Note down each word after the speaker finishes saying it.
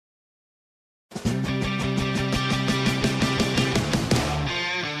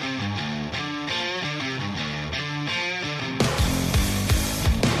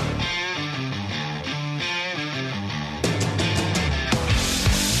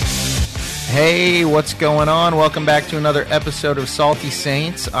Hey, what's going on? Welcome back to another episode of Salty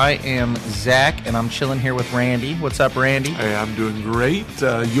Saints. I am Zach, and I'm chilling here with Randy. What's up, Randy? Hey, I'm doing great.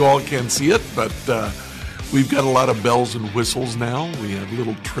 You all can't see it, but we've got a lot of bells and whistles now. We have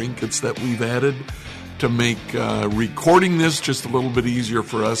little trinkets that we've added to make recording this just a little bit easier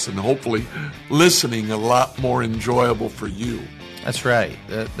for us and hopefully listening a lot more enjoyable for you. That's right.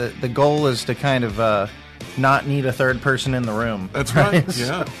 The goal is to kind of not need a third person in the room. That's right.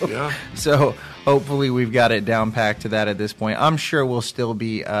 Yeah. So hopefully we've got it down packed to that at this point. I'm sure we'll still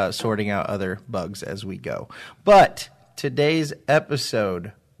be sorting out other bugs as we go. But today's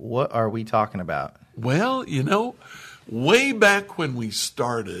episode, what are we talking about? Well, way back when we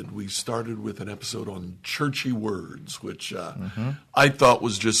started with an episode on churchy words, which I thought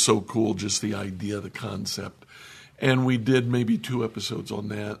was just so cool, just the idea, the concept. And we did maybe 2 episodes on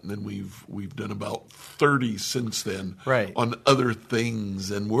that, and then we've done about 30 since then on other things.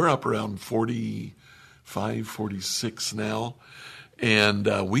 And we're up around 45, 46 now. And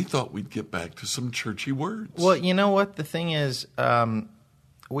we thought we'd get back to some churchy words. Well, you know what? The thing is,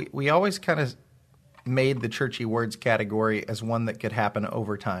 we always kind of made the churchy words category as one that could happen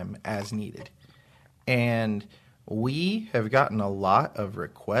over time as needed. And we have gotten a lot of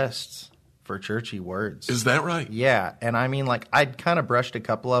requests for churchy words. Is that right? Yeah. And I mean, like, I'd kind of brushed a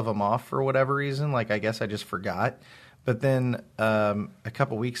couple of them off for whatever reason. Like, I guess I just forgot. But then a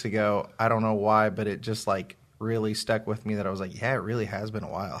couple weeks ago, I don't know why, but it just, like, really stuck with me that I was like, yeah, it really has been a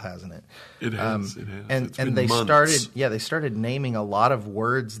while, hasn't it? It has. And they started naming a lot of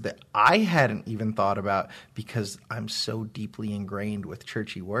words that I hadn't even thought about because I'm so deeply ingrained with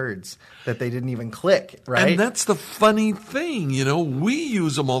churchy words that they didn't even click, right? And that's the funny thing, we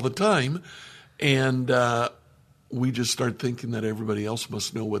use them all the time, and we just start thinking that everybody else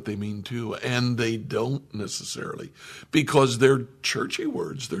must know what they mean too, and they don't necessarily, because they're churchy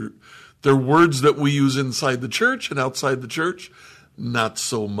words. They're words that we use inside the church, and outside the church, not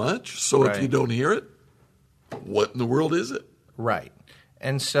so much. So if you don't hear it, what in the world is it? Right.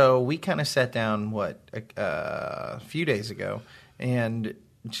 And so we kind of sat down, a few days ago, and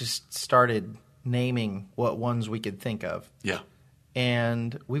just started naming what ones we could think of. Yeah.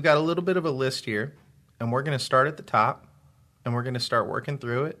 And we've got a little bit of a list here, and we're going to start at the top, and we're going to start working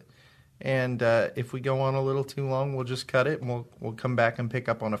through it. And if we go on a little too long, we'll just cut it, and we'll come back and pick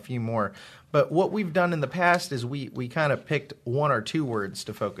up on a few more. But what we've done in the past is we kind of picked 1 or 2 words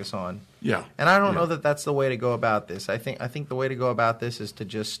to focus on. Yeah. And I don't know that that's the way to go about this. I think the way to go about this is to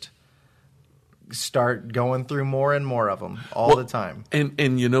just start going through more and more of them all the time.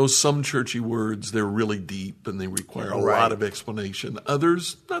 And some churchy words, they're really deep and they require a lot of explanation.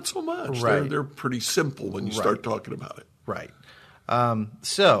 Others, not so much. Right. They're pretty simple when you start talking about it. Right.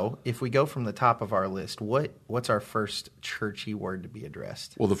 So if we go from the top of our list, what's our first churchy word to be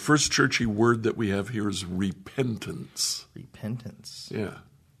addressed? Well, the first churchy word that we have here is repentance. Repentance. Yeah.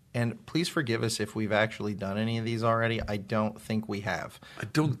 And please forgive us if we've actually done any of these already. I don't think we have. I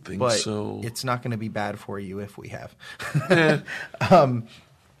don't think so. But it's not going to be bad for you if we have. They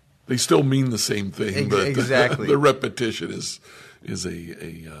still mean the same thing, but exactly. The repetition is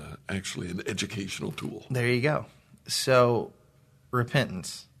actually an educational tool. There you go. So,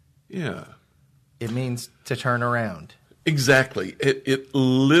 repentance. Yeah. It means to turn around. Exactly. It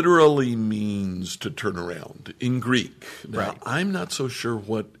literally means to turn around in Greek. Now, I'm not so sure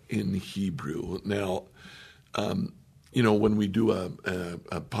what in Hebrew. Now, when we do a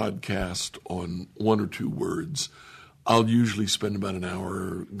podcast on 1 or 2 words, I'll usually spend about an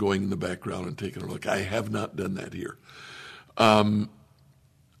hour going in the background and taking a look. I have not done that here. I'm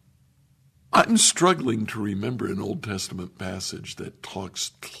struggling to remember an Old Testament passage that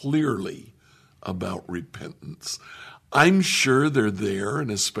talks clearly about repentance. I'm sure they're there,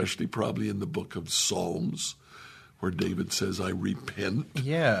 and especially probably in the book of Psalms, where David says, I repent.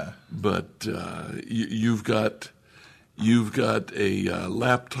 Yeah. But you've got a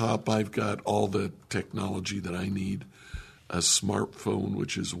laptop. I've got all the technology that I need. A smartphone,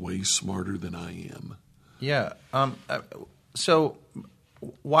 which is way smarter than I am. Yeah. So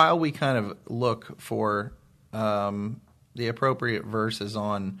while we kind of look for the appropriate verses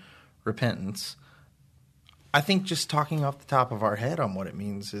on repentance, I think just talking off the top of our head on what it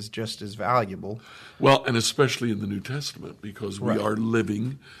means is just as valuable. Well, and especially in the New Testament, because we are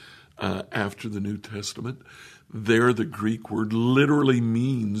living after the New Testament. There, the Greek word literally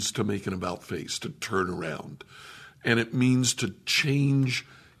means to make an about face, to turn around. And it means to change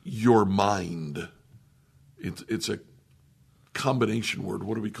your mind. It's a combination word.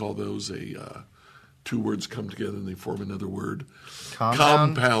 What do we call those? Two words come together and they form another word.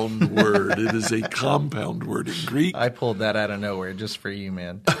 Compound word. It is a compound word in Greek. I pulled that out of nowhere just for you,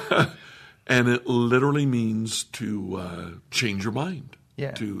 man. And it literally means to change your mind.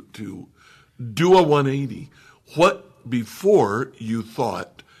 Yeah. To do a 180. What before you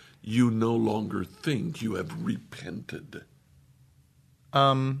thought, you no longer think. You have repented.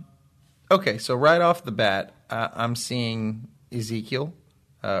 Okay, so right off the bat, I'm seeing Ezekiel,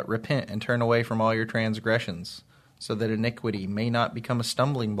 repent and turn away from all your transgressions, so that iniquity may not become a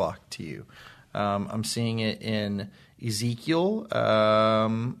stumbling block to you. I'm seeing it in Ezekiel.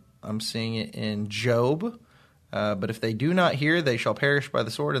 I'm seeing it in Job. But if they do not hear, they shall perish by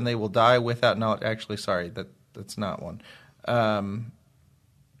the sword, and they will die without knowledge. Actually, sorry, that's not one.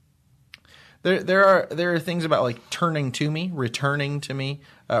 There are things about like turning to me, returning to me,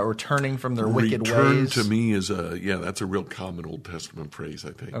 or turning from their wicked ways. Return to me is that's a real common Old Testament phrase,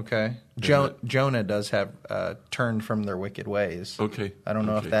 I think. Okay. Jonah does have turned from their wicked ways. Okay. I don't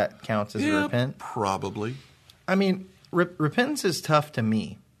know if that counts as a repent. Probably. I mean, repentance is tough to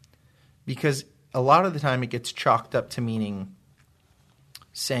me because a lot of the time it gets chalked up to meaning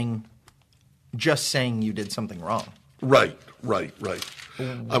just saying you did something wrong. Right.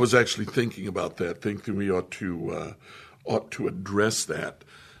 I was actually thinking about that, thinking we ought to address that.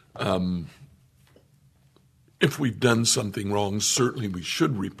 If we've done something wrong, certainly we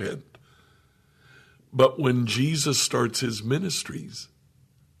should repent. But when Jesus starts his ministries,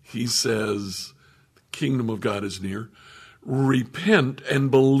 he says, the kingdom of God is near. Repent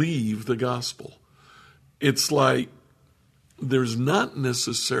and believe the gospel. It's like there's not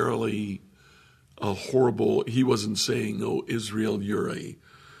necessarily a horrible, he wasn't saying, oh, Israel, you're a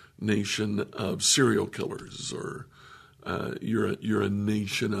nation of serial killers, or you're a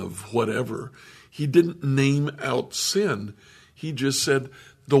nation of whatever. He didn't name out sin. He just said,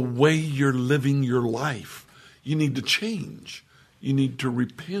 the way you're living your life, you need to change. You need to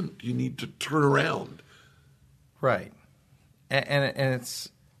repent. You need to turn around. Right. And it's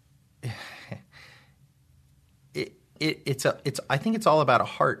I think it's all about a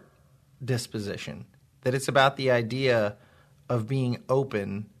heart disposition, that it's about the idea of being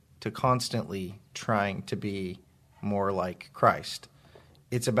open to constantly trying to be more like Christ.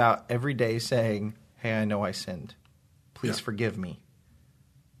 It's about every day saying, hey, I know I sinned. Please forgive me.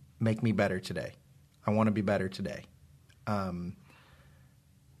 Make me better today. I want to be better today.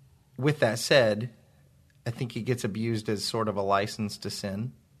 With that said, I think it gets abused as sort of a license to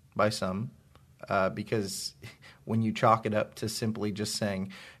sin by some, because when you chalk it up to simply just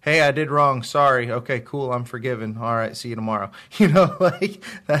saying, hey, I did wrong, sorry, okay, cool, I'm forgiven, all right, see you tomorrow. Like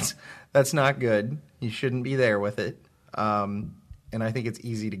that's not good. You shouldn't be there with it. And I think it's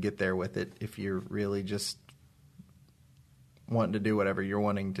easy to get there with it if you're really just wanting to do whatever you're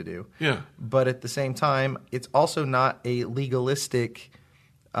wanting to do. Yeah. But at the same time, it's also not a legalistic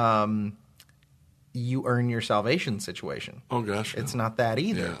you earn your salvation situation. Oh gosh, no. It's not that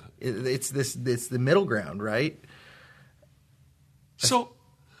either. Yeah. It's the middle ground, right? So,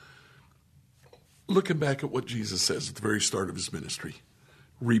 looking back at what Jesus says at the very start of his ministry,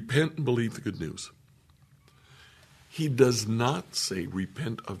 repent and believe the good news. He does not say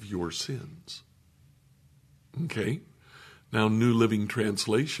repent of your sins. Okay? Now, New Living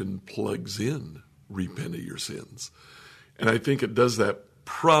Translation plugs in repent of your sins. And I think it does that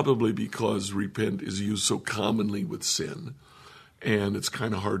probably because repent is used so commonly with sin, and it's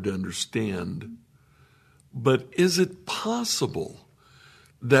kind of hard to understand. But is it possible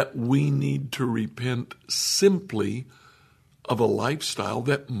that we need to repent simply of a lifestyle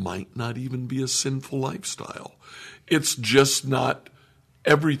that might not even be a sinful lifestyle? It's just not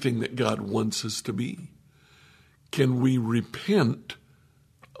everything that God wants us to be. Can we repent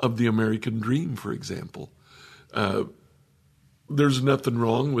of the American dream, for example? There's nothing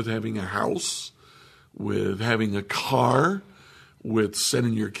wrong with having a house, with having a car, with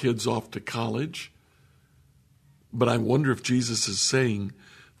sending your kids off to college. But I wonder if Jesus is saying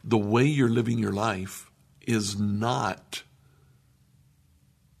the way you're living your life is not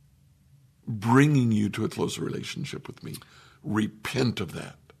bringing you to a closer relationship with me. Repent of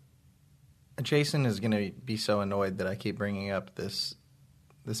that. Jason is going to be so annoyed that I keep bringing up this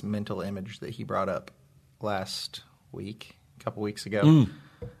mental image that he brought up last week, a couple weeks ago.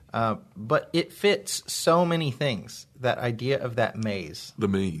 But it fits so many things, that idea of that maze. The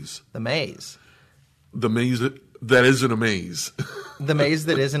maze. The maze. The maze that isn't a maze. The maze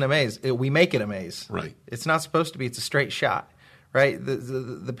that isn't a maze. We make it a maze. Right. It's not supposed to be. It's a straight shot. Right?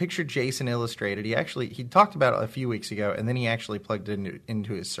 The picture Jason illustrated, he talked about it a few weeks ago, and then he actually plugged it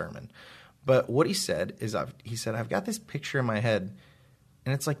into his sermon. But what he said is, I've got this picture in my head,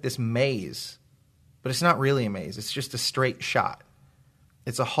 and it's like this maze, but it's not really a maze. It's just a straight shot.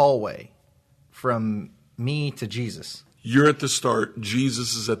 It's a hallway from me to Jesus. You're at the start.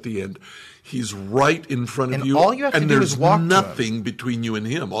 Jesus is at the end. He's right in front of And you. all you have to and do there's is walk to him. nothing between you and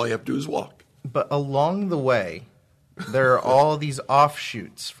him. All you have to do is walk. But along the way, there are all these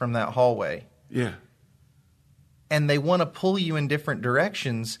offshoots from that hallway. Yeah. And they want to pull you in different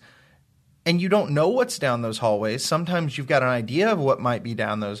directions. And you don't know what's down those hallways. Sometimes you've got an idea of what might be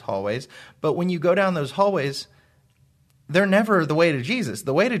down those hallways. But when you go down those hallways, they're never the way to Jesus.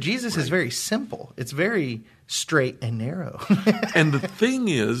 The way to Jesus is very simple. It's very straight and narrow. And the thing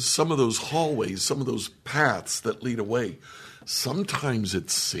is, some of those hallways, some of those paths that lead away, sometimes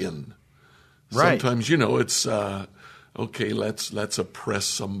it's sin. Right. Sometimes, it's okay. Let's oppress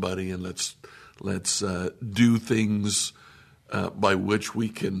somebody and let's do things by which we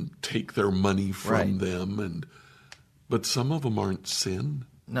can take their money from them. But some of them aren't sin.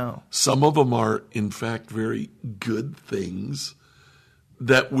 No. Some of them are, in fact, very good things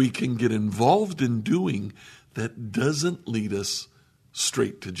that we can get involved in doing that doesn't lead us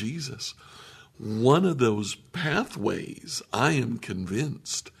straight to Jesus. One of those pathways, I am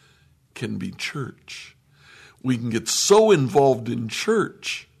convinced, can be church. We can get so involved in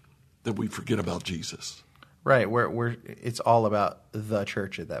church that we forget about Jesus. Right, where it's all about the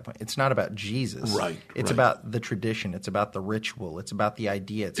church at that point. It's not about Jesus. Right. It's about the tradition. It's about the ritual. It's about the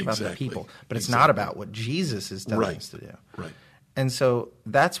idea. It's about the people. But it's Exactly. not about what Jesus is telling us to do. Right. And so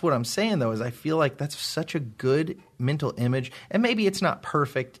that's what I'm saying, though, is I feel like that's such a good mental image. And maybe it's not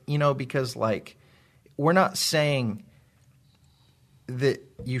perfect, because, we're not saying that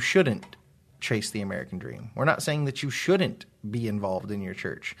you shouldn't chase the American dream. We're not saying that you shouldn't be involved in your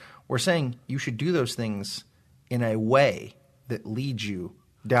church. We're saying you should do those things in a way that leads you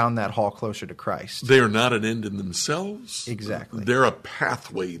down that hall closer to Christ. They are not an end in themselves. Exactly. They're a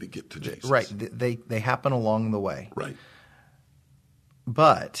pathway to get to Jesus. Right. They happen along the way. Right.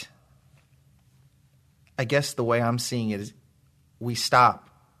 But I guess the way I'm seeing it is we stop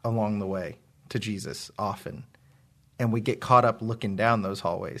along the way to Jesus often, and we get caught up looking down those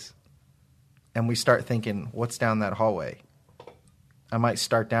hallways. And we start thinking, what's down that hallway? I might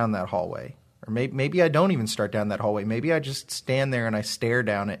start down that hallway. Or maybe I don't even start down that hallway. Maybe I just stand there and I stare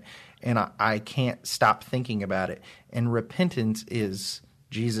down it, and I can't stop thinking about it. And repentance is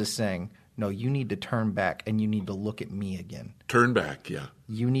Jesus saying, no, you need to turn back and you need to look at me again. Turn back, yeah.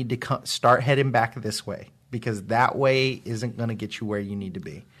 You need to start heading back this way, because that way isn't going to get you where you need to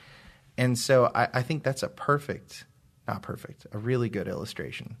be. And so I think that's a really good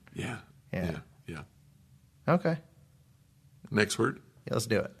illustration. Yeah. Okay. Next word? Yeah, let's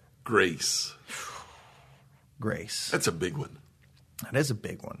do it. Grace. Grace. That's a big one. That is a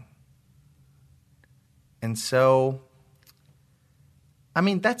big one. And so,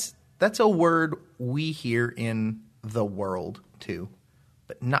 that's a word we hear in the world too,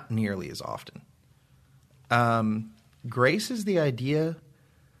 but not nearly as often. Grace is the idea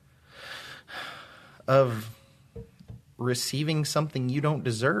of receiving something you don't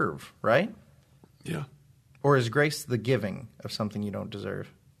deserve, right? Yeah. Or is grace the giving of something you don't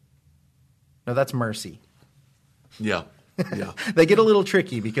deserve? No, that's mercy. Yeah. They get a little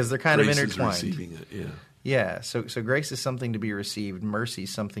tricky because they're kind Grace of intertwined. is receiving it, yeah. Yeah, so grace is something to be received. Mercy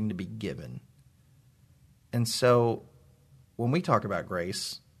is something to be given. And so when we talk about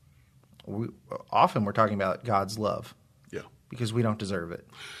grace, often we're talking about God's love. Yeah. Because we don't deserve it.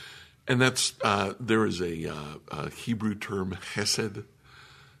 And that's there is a Hebrew term, hesed.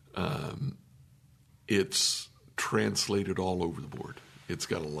 It's translated all over the board. It's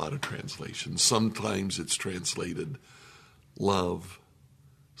got a lot of translations. Sometimes it's translated love.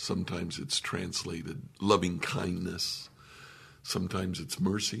 Sometimes it's translated loving kindness. Sometimes it's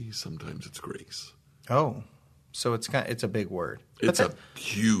mercy. Sometimes it's grace. Oh, so it's a big word. It's a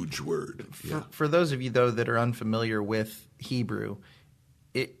huge word. For those of you, though, that are unfamiliar with Hebrew,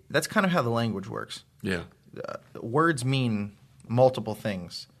 that's kind of how the language works. Yeah. Words mean multiple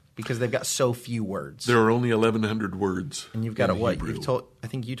things because they've got so few words. There are only 1,100 words. And you've got to Hebrew. I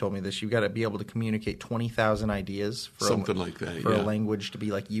think you told me this. You've got to be able to communicate 20,000 ideas for something like that. For a language to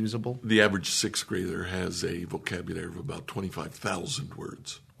be usable. The average sixth grader has a vocabulary of about 25,000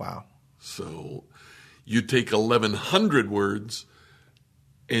 words. Wow. So you take 1,100 words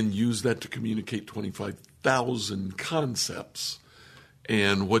and use that to communicate 25,000 concepts.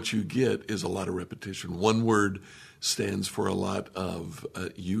 And what you get is a lot of repetition. One word stands for a lot of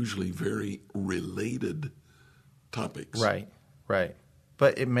usually very related topics. Right.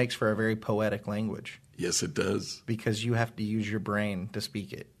 But it makes for a very poetic language. Yes, it does. Because you have to use your brain to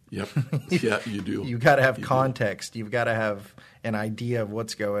speak it. Yep. Yeah, you do. You've got to have context. You've got to have an idea of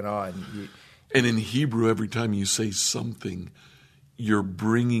what's going on. And in Hebrew, every time you say something, you're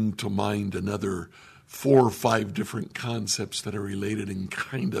bringing to mind another 4 or 5 different concepts that are related and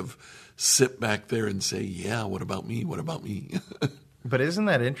kind of sit back there and say, yeah, what about me? What about me? But isn't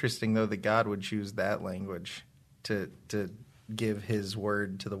that interesting, though, that God would choose that language to give his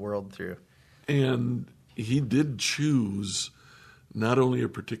word to the world through? And he did choose not only a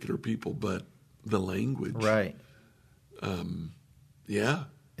particular people, but the language. Right. Yeah.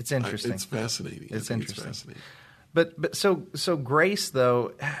 It's interesting. It's fascinating. It's interesting. It's fascinating. But so grace,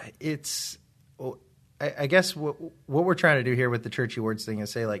 though, it's, I guess what we're trying to do here with the churchy words thing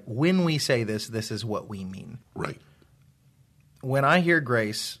is say, like, when we say this, this is what we mean. Right. When I hear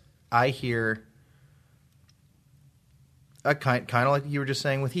grace, I hear a kind of like you were just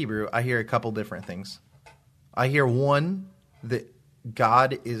saying with Hebrew, I hear a couple different things. I hear one, that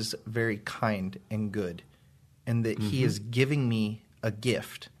God is very kind and good, and that he is giving me a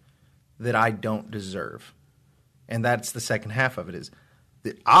gift that I don't deserve. And that's the second half of it, is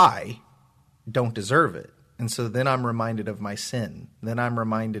that I don't deserve it. And so then I'm reminded of my sin. Then I'm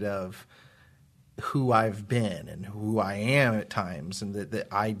reminded of who I've been and who I am at times, and that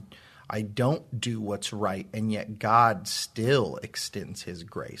I don't do what's right, and yet God still extends his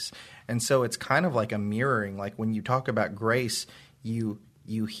grace. And so it's kind of like a mirroring. Like when you talk about grace, you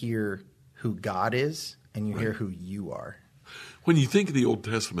hear who God is and you hear who you are. When you think of the Old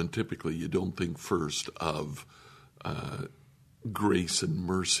Testament, typically you don't think first of grace and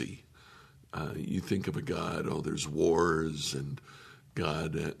mercy. You think of a God, there's wars, and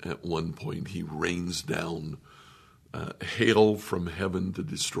God at one point he rains down hail from heaven to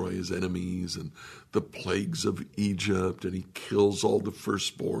destroy his enemies, and the plagues of Egypt, and he kills all the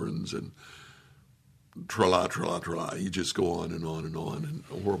firstborns, and tra-la, tra-la, tra-la. You just go on and on and on,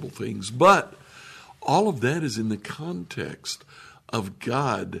 and horrible things. But all of that is in the context of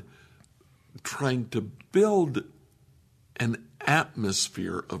God trying to build an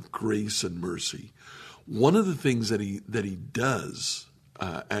atmosphere of grace and mercy. One of the things that he does,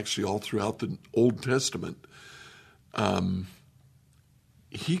 actually all throughout the Old Testament,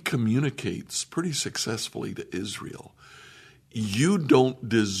 he communicates pretty successfully to Israel. You don't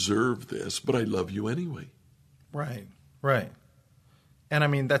deserve this, but I love you anyway. Right, right. And I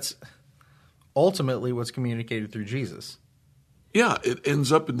mean, that's ultimately what's communicated through Jesus. Yeah, it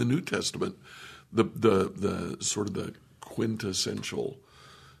ends up in the New Testament, the sort of the quintessential,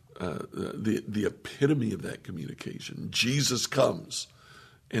 the epitome of that communication. Jesus comes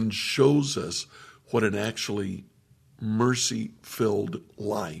and shows us what an actually mercy-filled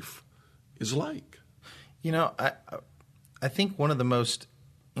life is like. You know, I think one of the most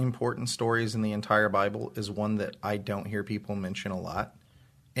important stories in the entire Bible is one that I don't hear people mention a lot,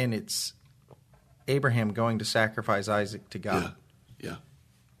 and it's Abraham going to sacrifice Isaac to God. Yeah.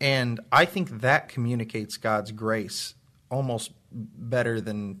 And I think that communicates God's grace almost better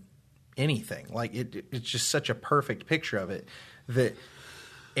than anything. Like it's just such a perfect picture of it, that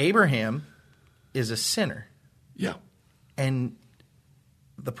Abraham is a sinner. Yeah. And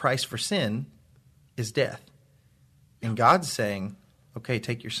the price for sin is death. And God's saying, okay,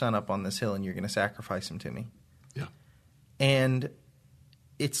 take your son up on this hill and you're going to sacrifice him to me. Yeah. And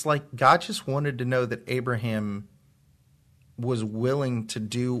it's like God just wanted to know that Abraham was willing to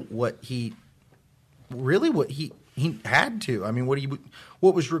do what he had to. I mean,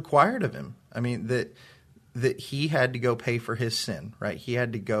 what was required of him. I mean, that he had to go pay for his sin, right? He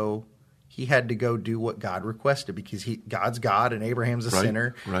had to go do what God requested, because God's God and Abraham's a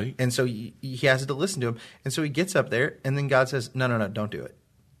sinner. Right. And so he has to listen to him. And so he gets up there, and then God says, no, don't do it.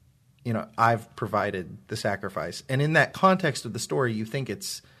 You know, I've provided the sacrifice. And in that context of the story, you think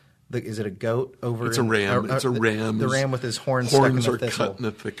is it a goat over? It's a ram. It's a ram. The ram with his horns stuck in the thistle. Horns are cut in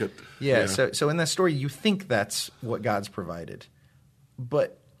the thicket. Yeah. So in that story, you think that's what God's provided.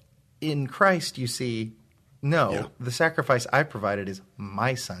 But in Christ, you see, the sacrifice I provided is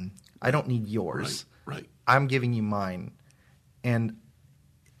my son. I don't need yours. Right. I'm giving you mine. And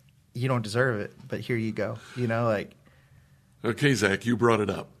you don't deserve it, but here you go. You know, like. Okay, Zach, you brought it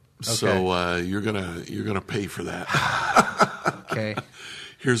up. Okay. So you're gonna pay for that. Okay.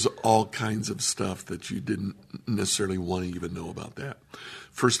 Here's all kinds of stuff that you didn't necessarily want to even know about that.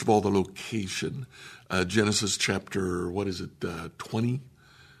 First of all, the location. Genesis chapter, 20,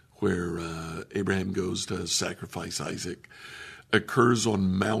 where Abraham goes to sacrifice Isaac, occurs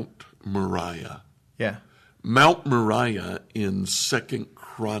on Mount Moriah. Yeah. Mount Moriah in 2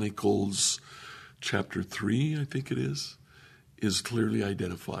 Chronicles chapter 3, I think it is clearly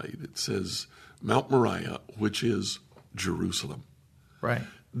identified. It says Mount Moriah, which is Jerusalem. Right.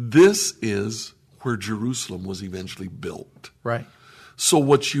 This is where Jerusalem was eventually built. Right. So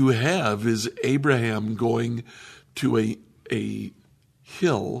what you have is Abraham going to a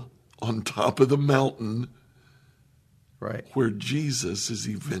hill on top of the mountain Right. where Jesus is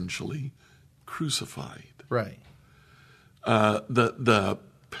eventually crucified. Right. The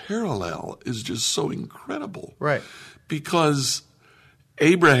parallel is just so incredible. Right. Because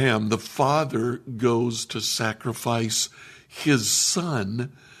Abraham, the father, goes to sacrifice his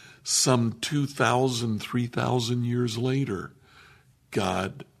son some 2,000, 3,000 years later.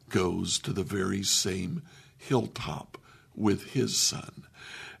 God goes to the very same hilltop with his son.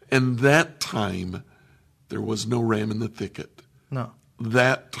 And that time, there was no ram in the thicket. No.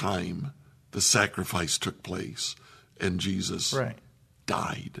 That time, the sacrifice took place, and Jesus Right.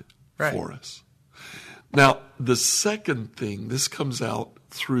 died Right. for us. Now, the second thing, this comes out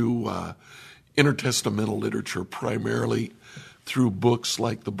through intertestamental literature, primarily through books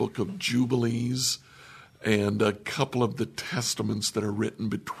like the Book of Jubilees and a couple of the testaments that are written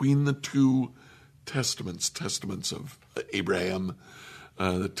between the two testaments of Abraham,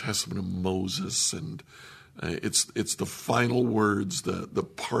 the Testament of Moses, and it's the final words, the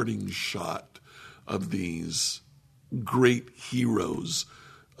parting shot of these great heroes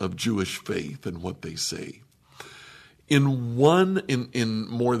of Jewish faith and what they say. In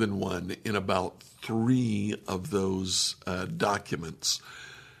more than one, in about 3 of those documents,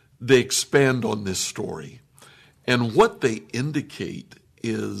 they expand on this story. And what they indicate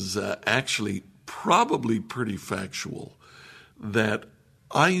is actually probably pretty factual, that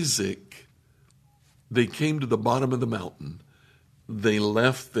Isaac, they came to the bottom of the mountain, they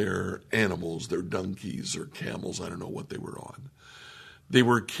left their animals, their donkeys or camels, I don't know what they were on. They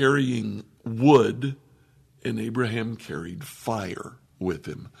were carrying wood, and Abraham carried fire with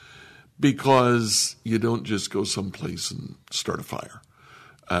him, because you don't just go someplace and start a fire.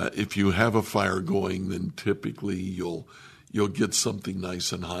 If you have a fire going, then typically you'll get something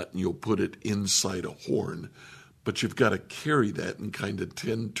nice and hot and you'll put it inside a horn, but you've got to carry that and kind of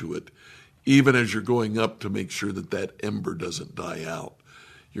tend to it, even as you're going up, to make sure that that ember doesn't die out.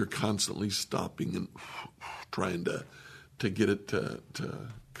 You're constantly stopping and trying to get it to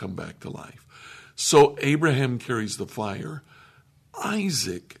come back to life. So Abraham carries the fire.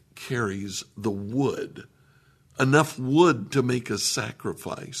 Isaac carries the wood, enough wood to make a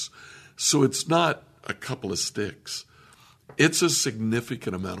sacrifice. So it's not a couple of sticks. It's a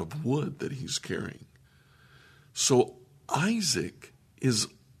significant amount of wood that he's carrying. So Isaac is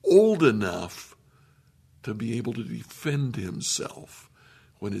old enough to be able to defend himself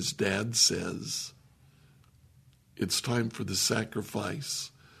when his dad says, "It's time for the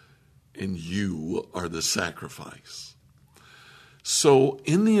sacrifice, and you are the sacrifice." So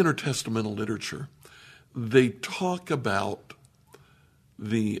in the intertestamental literature, they talk about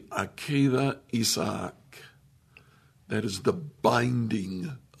the Akedah Isaac, that is the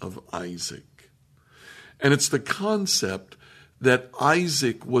binding of Isaac. And it's the concept that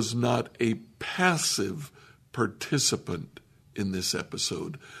Isaac was not a passive participant in this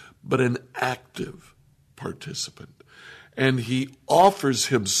episode, but an active participant. And he offers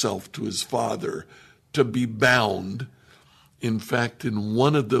himself to his father to be bound. In fact, in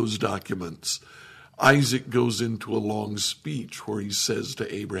one of those documents, Isaac goes into a long speech where he says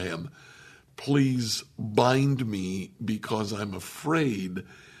to Abraham, "Please bind me, because I'm afraid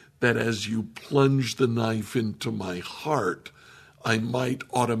that as you plunge the knife into my heart, I might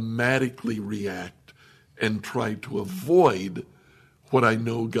automatically react and try to avoid what I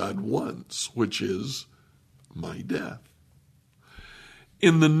know God wants, which is my death."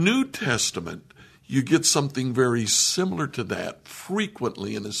 In the New Testament, you get something very similar to that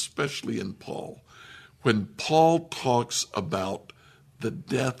frequently, and especially in Paul. When Paul talks about the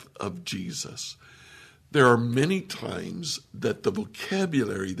death of Jesus, there are many times that the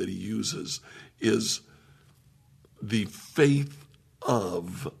vocabulary that he uses is the faith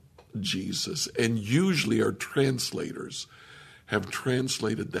of Jesus. And usually our translators have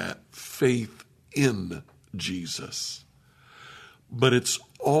translated that faith in Jesus. But it's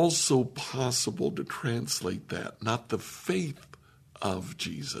also possible to translate that, not the faith of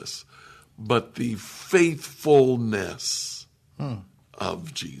Jesus, but the faithfulness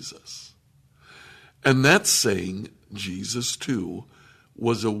of Jesus. And that's saying Jesus, too,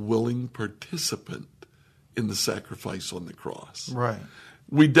 was a willing participant in the sacrifice on the cross. Right.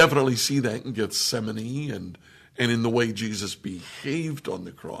 We definitely see that in Gethsemane and in the way Jesus behaved on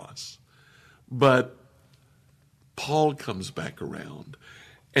the cross. But Paul comes back around,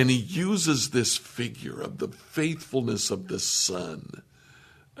 and he uses this figure of the faithfulness of the Son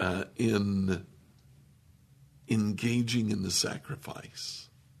in engaging in the sacrifice.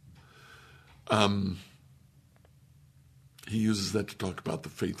 He uses that to talk about the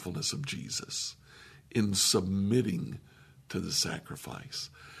faithfulness of Jesus in submitting to the sacrifice.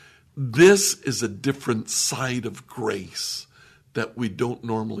 this is a different side of grace that we don't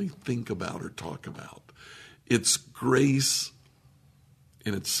normally think about or talk about. It's grace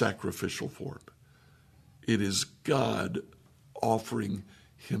in its sacrificial form. It is God offering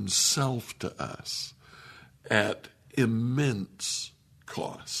himself to us at immense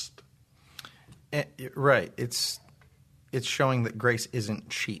cost. Right. It's showing that grace isn't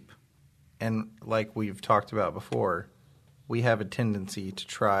cheap. And like we've talked about before, we have a tendency to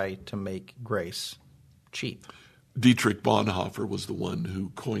try to make grace cheap. Dietrich Bonhoeffer was the one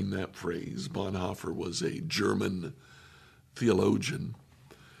who coined that phrase. Bonhoeffer was a German theologian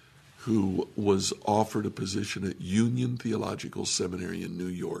who was offered a position at Union Theological Seminary in New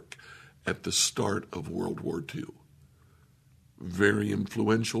York at the start of World War II. Very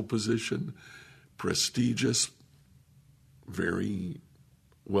influential position, prestigious, very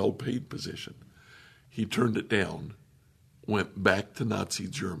well-paid position. He turned it down, went back to Nazi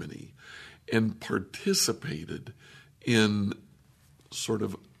Germany, and participated in sort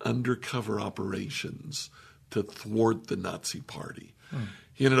of undercover operations to thwart the Nazi Party.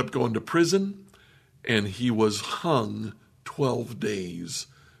 He ended up going to prison, and he was hung 12 days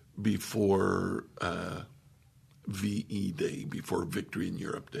before VE Day, before Victory in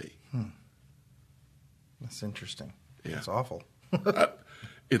Europe Day. That's interesting. Yeah. It's awful.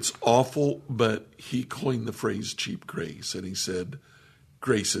 It's awful, but he coined the phrase cheap grace, and he said,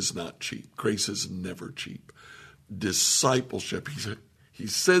 grace is not cheap. Grace is never cheap. Discipleship, he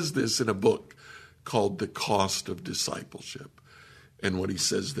says this in a book called The Cost of Discipleship. And what he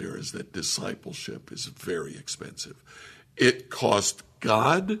says there is that discipleship is very expensive. It costs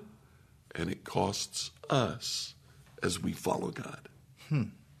God, and it costs us as we follow God.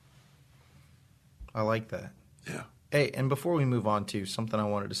 I like that. Yeah. Hey, and before we move on to something I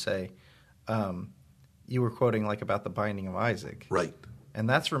wanted to say, you were quoting like about the binding of Isaac. Right. And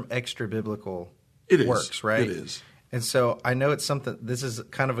that's from extra biblical It is. works, right? It is. And so I know it's something. This is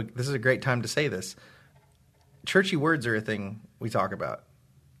a great time to say this. Churchy words are a thing we talk about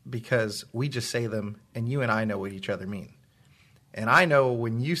because we just say them, and you and I know what each other mean. And I know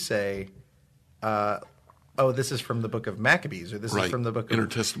when you say, "Oh, this is from the book of Maccabees," or "This is from the book of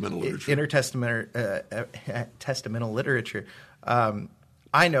intertestamental literature." Testamental literature.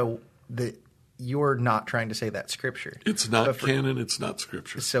 I know that you're not trying to say that scripture. It's not canon. It's not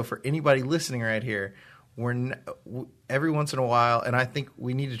scripture. So for anybody listening right here, every once in a while, and I think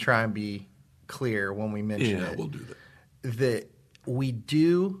we need to try and be clear when we mention it. Yeah, we'll do that. That we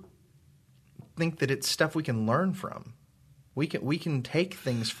do think that it's stuff we can learn from. We can take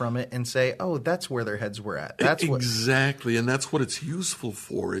things from it and say, oh, that's where their heads were at. That's exactly, and that's what it's useful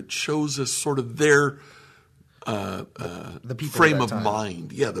for. It shows us sort of their the people frame of of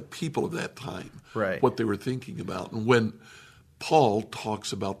mind. Yeah, the people of that time. Right. What they were thinking about. And when Paul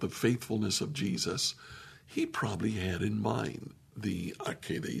talks about the faithfulness of Jesus, he probably had in mind the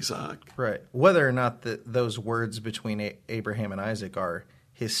Isaac. Right. Whether or not those words between Abraham and Isaac are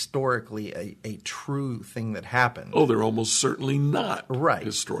historically a true thing that happened. Oh, they're almost certainly not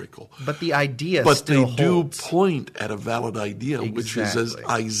historical. But the idea but still they do holds. Point at a valid idea, which is as Exactly.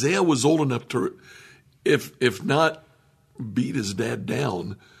 Isaiah was old enough to, if not beat his dad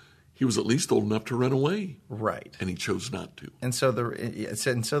down, he was at least old enough to run away. Right. And he chose not to. And so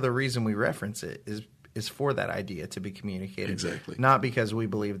the reason we reference it is for that idea to be communicated. Exactly. Not because we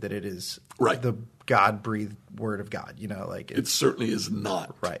believe that it is the God-breathed word of God. You know, like it certainly is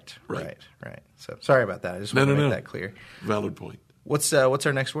not. Right. So sorry about that. I just want to make that clear. Valid point. What's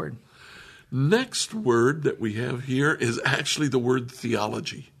our next word? Next word that we have here is actually the word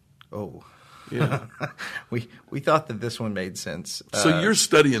theology. Oh. Yeah. we thought that this one made sense. So you're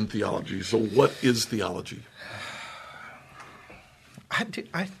studying theology. So what is theology?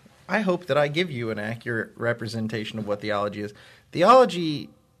 I hope that I give you an accurate representation of what theology is. Theology,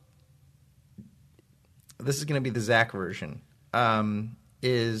 this is going to be the Zach version,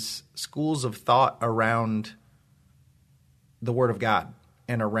 is schools of thought around the Word of God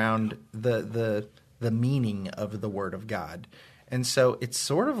and around the meaning of the Word of God. And so it's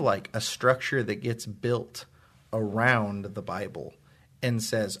sort of like a structure that gets built around the Bible and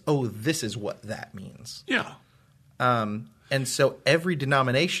says, oh, this is what that means. Yeah. And so every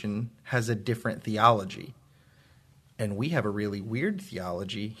denomination has a different theology. And we have a really weird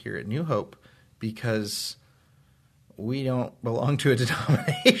theology here at New Hope because we don't belong to a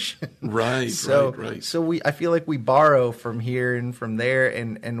denomination. Right. So I feel like we borrow from here and from there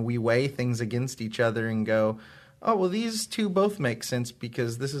and we weigh things against each other and go, oh, well, these two both make sense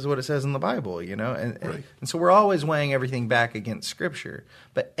because this is what it says in the Bible, you know? And so we're always weighing everything back against Scripture.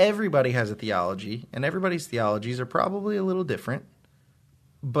 But everybody has a theology, and everybody's theologies are probably a little different.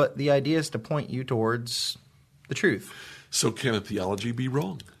 but the idea is to point you towards the truth. So can a theology be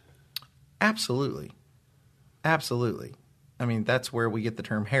wrong? Absolutely. Absolutely. I mean, that's where we get the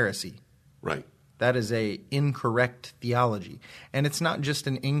term heresy. Right. That is a incorrect theology. And it's not just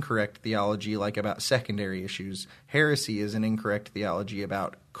an incorrect theology like about secondary issues. Heresy is an incorrect theology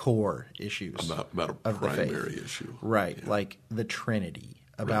about core issues. About a primary issue. Right. Yeah. Like the Trinity,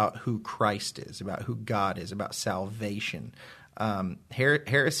 about who Christ is, about who God is, about salvation.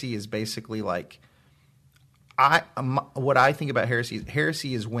 Heresy is basically like, what I think about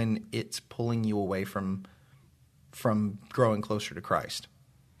heresy is when it's pulling you away from growing closer to Christ.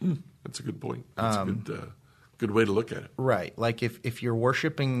 That's a good point. That's a good way to look at it. Right. Like if you're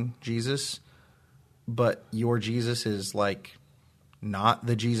worshiping Jesus, but your Jesus is like not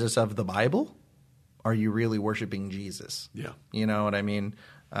the Jesus of the Bible, are you really worshiping Jesus? Yeah. You know what I mean?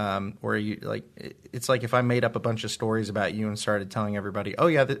 Or you like it's like if I made up a bunch of stories about you and started telling everybody, oh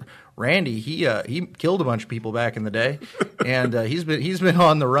yeah, Randy he killed a bunch of people back in the day, and he's been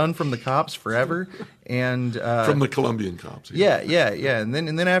on the run from the cops forever, and from the Colombian cops. Yeah, and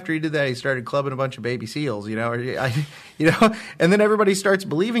then after he did that, he started clubbing a bunch of baby seals, and then everybody starts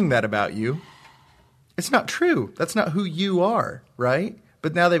believing that about you. It's not true. That's not who you are, right?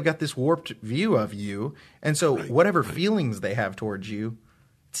 But now they've got this warped view of you, and so whatever feelings they have towards you,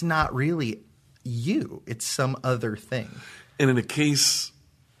 it's not really you. It's some other thing. And in the case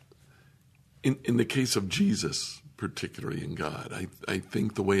of Jesus, particularly in God, I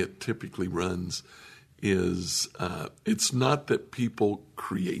think the way it typically runs is it's not that people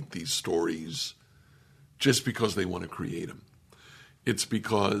create these stories just because they want to create them. It's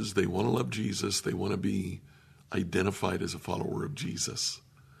because they want to love Jesus. They want to be identified as a follower of Jesus.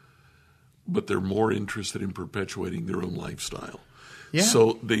 But they're more interested in perpetuating their own lifestyle. Yeah.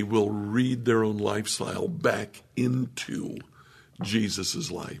 So they will read their own lifestyle back into Jesus'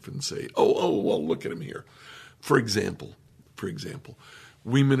 life and say, well, look at him here. For example,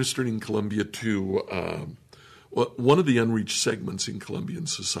 we ministered in Colombia to one of the unreached segments in Colombian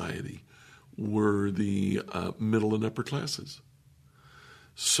society were the middle and upper classes.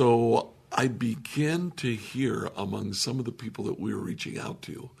 So I began to hear among some of the people that we were reaching out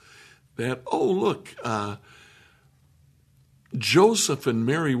to that, Joseph and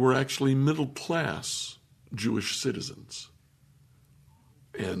Mary were actually middle-class Jewish citizens.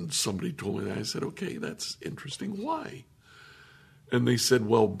 And somebody told me that. I said, okay, that's interesting. Why? And they said,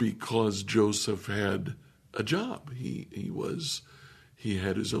 well, because Joseph had a job. He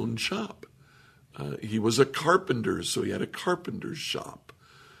had his own shop. He was a carpenter, so he had a carpenter's shop.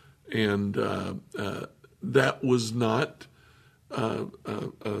 And that was not a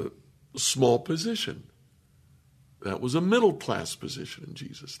small position. That was a middle-class position in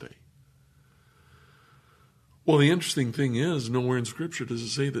Jesus' day. Well, the interesting thing is, nowhere in Scripture does it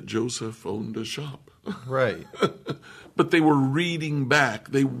say that Joseph owned a shop. Right. But they were reading back.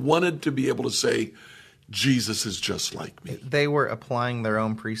 They wanted to be able to say, Jesus is just like me. They were applying their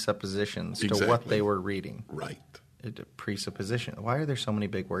own presuppositions to what they were reading. Right. Presupposition. Why are there so many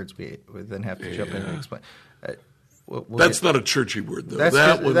big words we then have to jump in and explain? That's not a churchy word, though.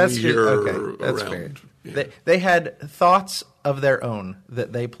 That's fair. Yeah. They had thoughts of their own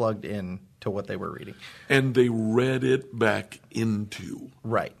that they plugged in to what they were reading. And they read it back into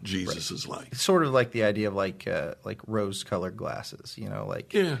Jesus' life. It's sort of like the idea of like rose-colored glasses,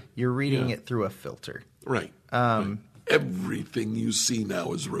 you're reading it through a filter. Right. Everything you see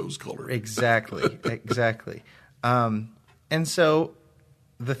now is rose-colored. Exactly. And so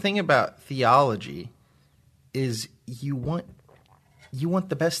the thing about theology is you want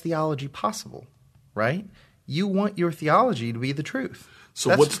the best theology possible, right? You want your theology to be the truth.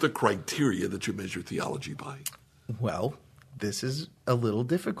 So what's the criteria that you measure theology by? Well, this is a little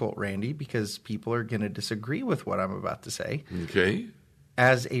difficult, Randy, because people are going to disagree with what I'm about to say. Okay.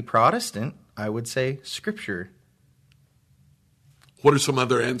 As a Protestant, I would say Scripture. What are some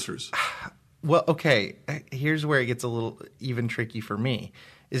other answers? Well, okay, here's where it gets a little even tricky for me,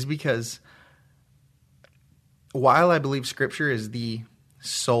 is because while I believe Scripture is the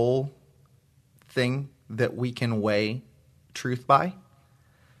sole thing that we can weigh truth by,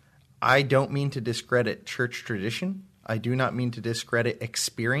 I don't mean to discredit church tradition. I do not mean to discredit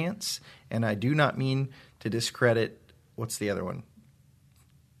experience, and I do not mean to discredit, what's the other one?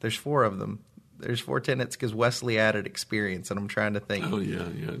 There's 4 of them. There's 4 tenets because Wesley added experience, and I'm trying to think. Oh, yeah.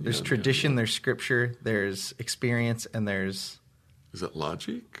 There's tradition, there's Scripture, there's experience, and there's... Is it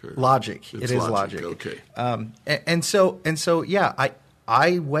logic? Logic. It is logic. Okay. And so, yeah,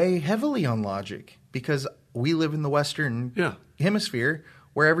 I weigh heavily on logic because we live in the Western Hemisphere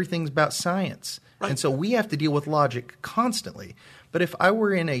where everything's about science. Right. And so we have to deal with logic constantly. But if I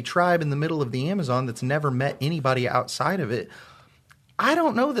were in a tribe in the middle of the Amazon that's never met anybody outside of it, I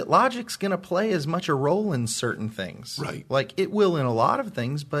don't know that logic's going to play as much a role in certain things. Right. Like it will in a lot of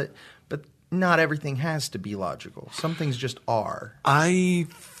things, but not everything has to be logical. Some things just are. I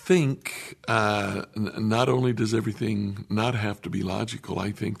think not only does everything not have to be logical,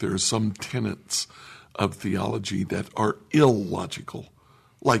 I think there are some tenets of theology that are illogical,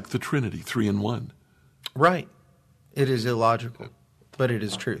 like the Trinity, 3 in 1. Right. It is illogical, but it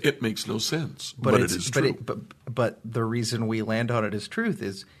is truth. It makes no sense, but it is true. But the reason we land on it as truth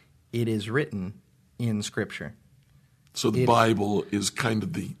is it is written in Scripture. So the Bible is kind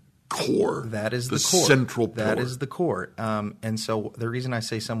of the core. That is the core. Central pillar. That is the core. And so the reason I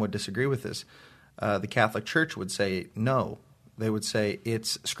say some would disagree with this, the Catholic Church would say no. They would say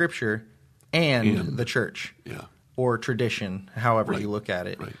it's Scripture and the Church. Yeah. Or tradition, however you look at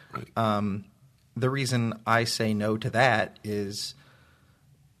it. Right. The reason I say no to that is,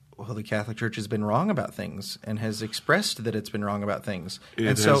 well, the Catholic Church has been wrong about things and has expressed that it's been wrong about things. It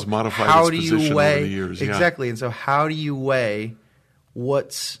and has modified its position over the years. Exactly. And so how do you weigh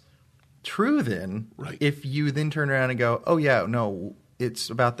what's true then if you then turn around and go, oh, yeah, no, it's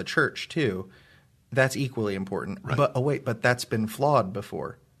about the church too. That's equally important. Right. But that's been flawed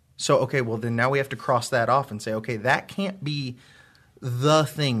before. So, okay, well, then now we have to cross that off and say, okay, that can't be the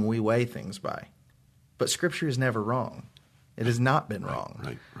thing we weigh things by. But Scripture is never wrong. It has not been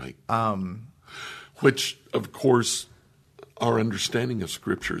wrong. Right. Which, of course, our understanding of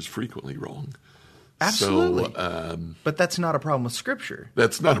Scripture is frequently wrong. Absolutely. So, but that's not a problem with Scripture.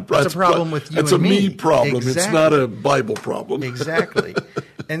 That's not a That's a problem with you That's and a me. me problem. Exactly. It's not a Bible problem. Exactly.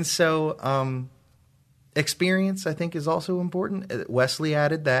 And so experience, I think, is also important. Wesley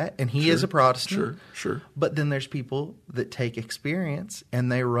added that, and he is a Protestant. Sure. But then there's people that take experience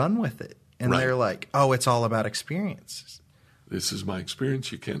and they run with it. And they're like, oh, it's all about experience. This is my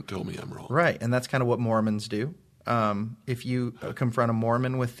experience. You can't tell me I'm wrong. Right, and that's kind of what Mormons do. If you confront a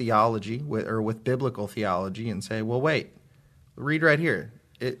Mormon with theology or with biblical theology and say, well, wait, read right here.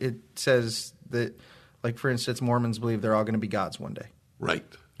 It says that, like, for instance, Mormons believe they're all going to be gods one day. Right.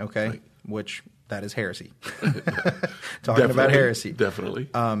 Okay? Right. Which, that is heresy. Talking about heresy. Definitely.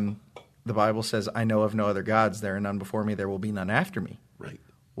 The Bible says, I know of no other gods. There are none before me. There will be none after me. Right.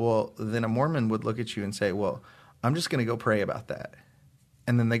 Well, then a Mormon would look at you and say, well, I'm just going to go pray about that.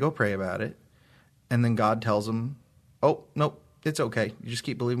 And then they go pray about it. And then God tells them, oh, nope, it's okay. You just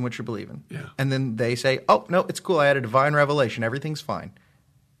keep believing what you're believing. Yeah. And then they say, oh, no, it's cool. I had a divine revelation. Everything's fine.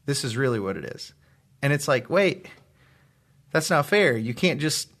 This is really what it is. And it's like, wait, that's not fair. You can't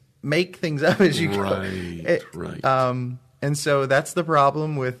just make things up as you go. Right. And so that's the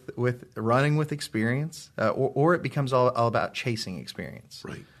problem with running with experience, or it becomes all about chasing experience.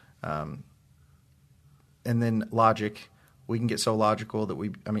 Right. And then logic, we can get so logical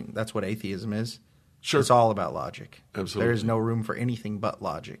that that's what atheism is. Sure. It's all about logic. Absolutely. There's no room for anything but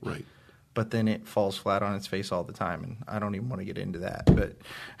logic. Right. But then it falls flat on its face all the time, and I don't even want to get into that. But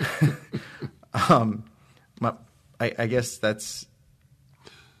I guess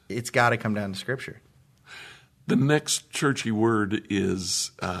it's got to come down to Scripture. The next churchy word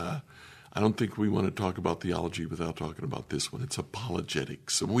is, I don't think we want to talk about theology without talking about this one. It's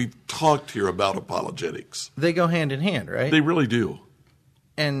apologetics. And we've talked here about apologetics. They go hand in hand, right? They really do.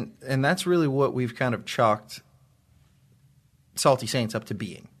 And that's really what we've kind of chalked Salty Saints up to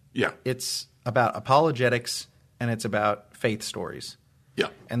being. Yeah. It's about apologetics and it's about faith stories. Yeah.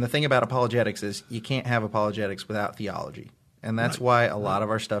 And the thing about apologetics is you can't have apologetics without theology. And that's why a lot of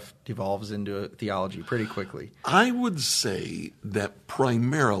our stuff devolves into theology pretty quickly. I would say that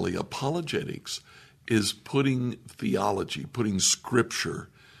primarily apologetics is putting theology, putting Scripture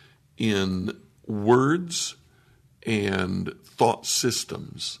in words and thought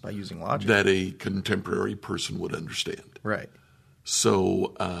systems By using logic. that a contemporary person would understand. Right.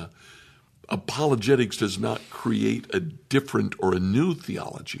 So apologetics does not create a different or a new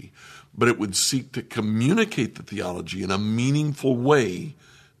theology, but it would seek to communicate the theology in a meaningful way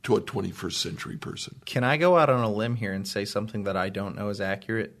to a 21st century person. Can I go out on a limb here and say something that I don't know is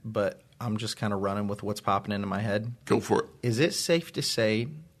accurate, but I'm just kind of running with what's popping into my head? Go for it. is it safe to say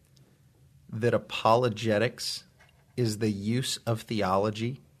that apologetics is the use of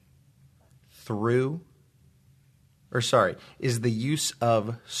theology is the use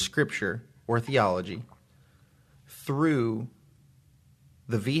of Scripture or theology through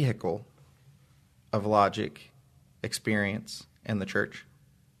the vehicle of logic, experience, and the church?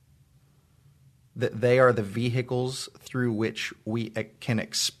 That they are the vehicles through which we can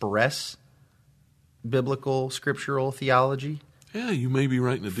express biblical, scriptural theology? Yeah, you may be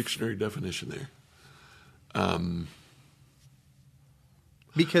right in the dictionary definition there.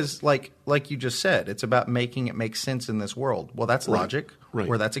 Because like you just said, it's about making it make sense in this world. Well, that's logic, Right.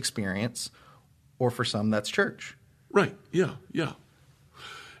 or that's experience, or for some, that's church. Right, yeah.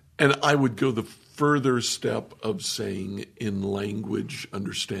 And I would go the further step of saying in language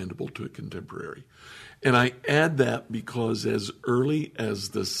understandable to a contemporary. And I add that because as early as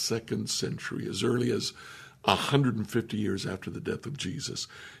the 2nd century, as early as 150 years after the death of Jesus,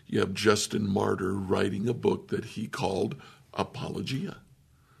 you have Justin Martyr writing a book that he called Apologia.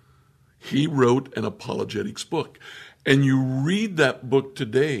 He wrote an apologetics book. And you read that book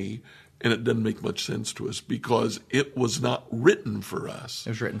today, and it doesn't make much sense to us because it was not written for us. It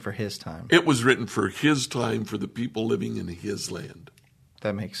was written for his time. It was written for his time, for the people living in his land.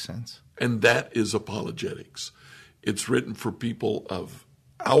 That makes sense. And that is apologetics. It's written for people of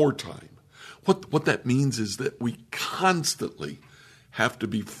our time. What that means is that we constantly have to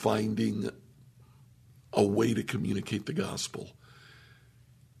be finding a way to communicate the gospel.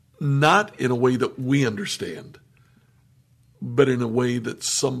 Not in a way that we understand, but in a way that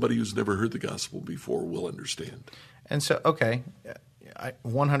somebody who's never heard the gospel before will understand. And so, okay, I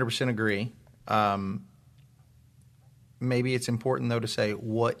 100% agree. Maybe it's important, though, to say,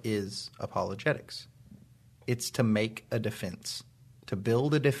 what is apologetics? It's to make a defense, to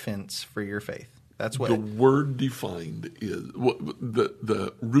build a defense for your faith. That's what the word defined is.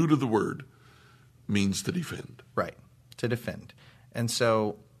 The root of the word means to defend. Right, to defend. And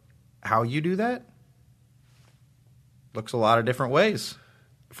so how you do that looks a lot of different ways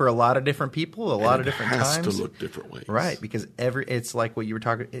for a lot of different people, a lot of different times. It has to look different ways. Right, because it's like what you were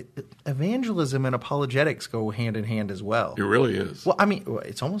talking evangelism and apologetics go hand in hand as well. It really is. Well, I mean,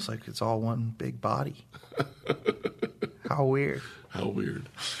 it's almost like it's all one big body. How weird. How weird.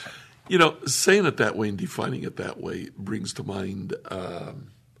 Saying it that way and defining it that way brings to mind, I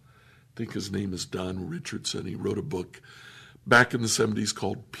think his name is Don Richardson. He wrote a book back in the 70s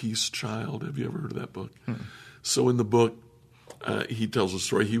called Peace Child. Have you ever heard of that book? So in the book, he tells a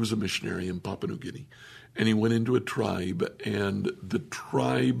story. He was a missionary in Papua New Guinea, and he went into a tribe, and the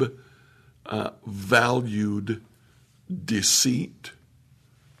tribe valued deceit.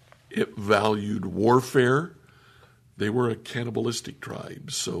 It valued warfare. They were a cannibalistic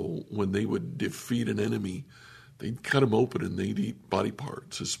tribe, so when they would defeat an enemy, they'd cut them open and they'd eat body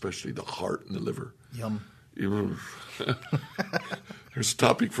parts, especially the heart and the liver. Yum. There's a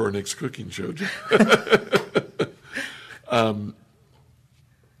topic for our next cooking show.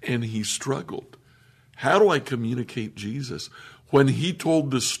 And he struggled. How do I communicate Jesus? When he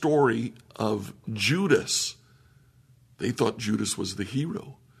told the story of Judas, they thought Judas was the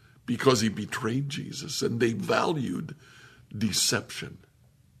hero because he betrayed Jesus, and they valued deception.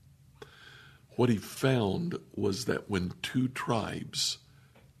 What he found was that when two tribes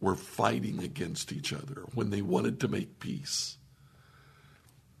were fighting against each other, when they wanted to make peace,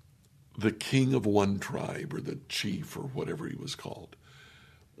 the king of one tribe, or the chief, or whatever he was called,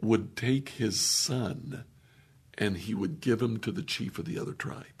 would take his son and he would give him to the chief of the other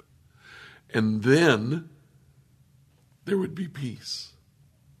tribe. And then there would be peace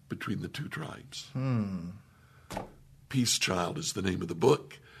between the two tribes. Peace Child is the name of the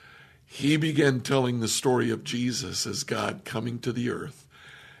book. He began telling the story of Jesus as God coming to the earth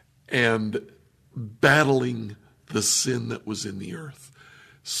and battling the sin that was in the earth.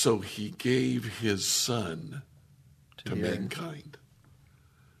 So he gave his son to mankind.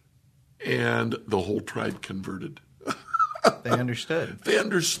 And the whole tribe converted. They understood. They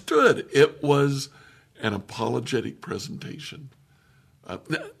understood. It was an apologetic presentation.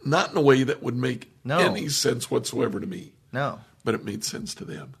 Not in a way that would make any sense whatsoever to me. No. But it made sense to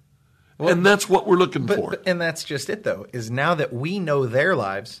them. Well, and that's what we're looking for. And that's just it, though, is now that we know their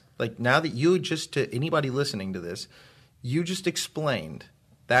lives, like now that you just, to anybody listening to this, you just explained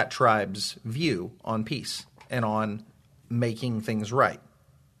that tribe's view on peace and on making things right.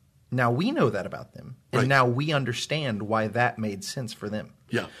 Now we know that about them, and now we understand why that made sense for them.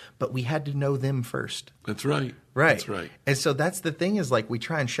 Yeah. But we had to know them first. That's right. Right. That's right. And so that's the thing, is like we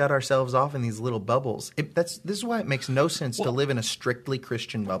try and shut ourselves off in these little bubbles. This is why it makes no sense to live in a strictly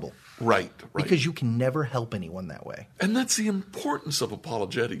Christian bubble. Right. Because you can never help anyone that way. And that's the importance of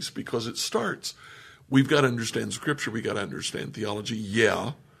apologetics, because it starts, we've got to understand Scripture, we've got to understand theology,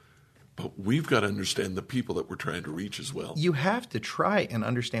 but we've got to understand the people that we're trying to reach as well. You have to try and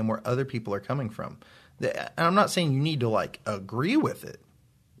understand where other people are coming from. And I'm not saying you need to agree with it.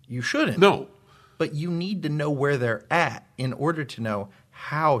 You shouldn't. No. But you need to know where they're at in order to know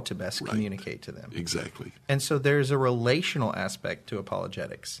how to best communicate to them. Exactly. And so there's a relational aspect to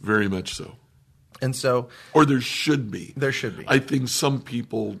apologetics. Very much so. And so... Or there should be. There should be. I think some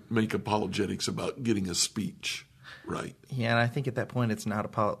people make apologetics about getting a speech. Right. Yeah, and I think at that point it's not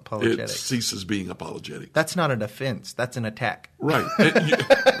apologetic. It ceases being apologetic. That's not an offense. That's an attack. Right.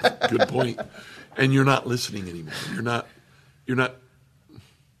 Good point. And you're not listening anymore. You're not.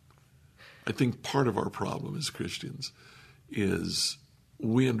 I think part of our problem as Christians is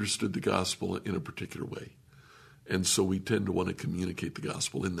we understood the gospel in a particular way. And so we tend to want to communicate the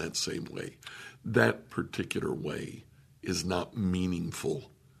gospel in that same way. That particular way is not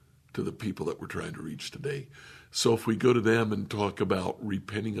meaningful to the people that we're trying to reach today. So if we go to them and talk about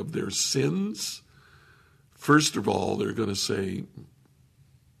repenting of their sins, first of all, they're going to say,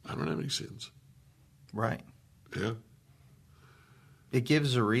 I don't have any sins. Right. Yeah. It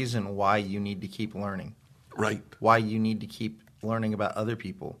gives a reason why you need to keep learning. Right. Why you need to keep learning about other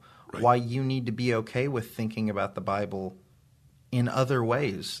people. Right. Why you need to be okay with thinking about the Bible in other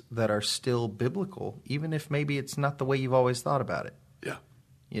ways that are still biblical, even if maybe it's not the way you've always thought about it. Yeah.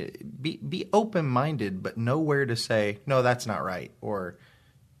 Be open-minded, but know where to say, no, that's not right. Or,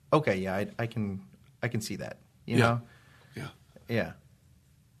 okay, yeah, I can see that. You know? Yeah. Yeah.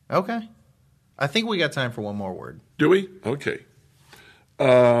 Okay. I think we got time for one more word. Do we? Okay.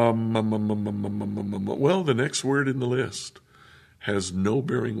 Well, the next word in the list has no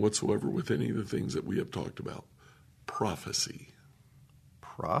bearing whatsoever with any of the things that we have talked about. Prophecy.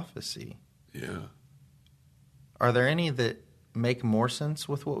 Prophecy? Yeah. Are there any that make more sense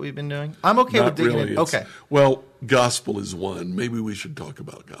with what we've been doing? I'm okay Not with digging really. in. Okay. Well, gospel is one. Maybe we should talk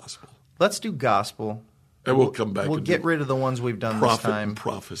about gospel. Let's do gospel. And we'll come back We'll and get do rid of the ones we've done prophet this time. and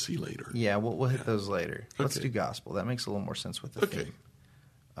prophecy later. Yeah, we'll hit those later. Let's Okay. do gospel. That makes a little more sense with the Okay.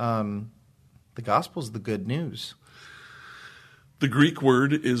 theme. The gospel's the good news. The Greek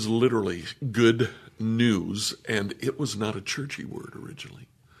word is literally good news, and it was not a churchy word originally.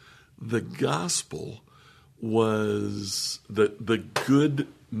 The gospel was the good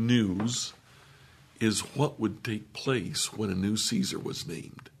news is what would take place when a new Caesar was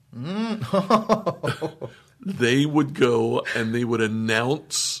named. They would go and they would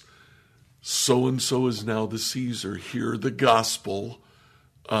announce, so-and-so is now the Caesar. Hear the gospel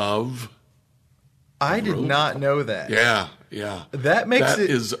of... I did not know that. Yeah. That makes it... That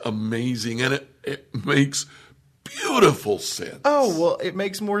is amazing, and it makes beautiful sense. Oh, well, it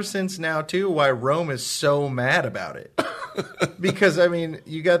makes more sense now, too, why Rome is so mad about it. Because, I mean,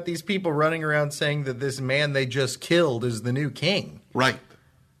 you got these people running around saying that this man they just killed is the new king. Right.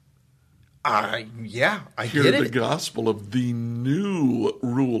 I Hear get it. the gospel of the new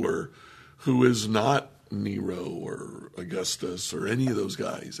ruler who is not Nero or Augustus or any of those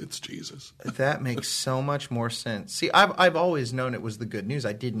guys. It's Jesus. That makes so much more sense. See, I've always known it was the good news.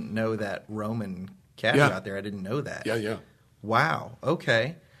 I didn't know that Roman caveat out there. I didn't know that. Yeah. Wow.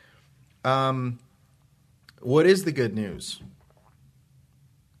 Okay. What is the good news?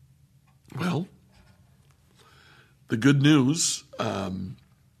 Well, the good news,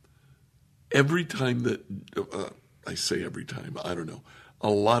 every time that, I say every time, I don't know, a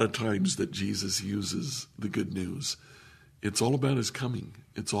lot of times that Jesus uses the good news, it's all about his coming.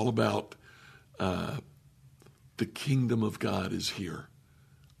 It's all about the kingdom of God is here.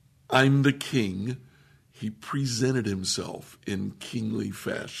 I'm the king. He presented himself in kingly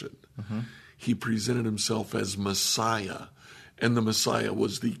fashion. Mm-hmm. He presented himself as Messiah, and the Messiah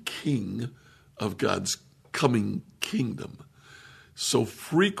was the king of God's coming kingdom. So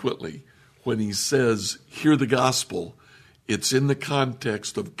frequently, when he says, hear the gospel, it's in the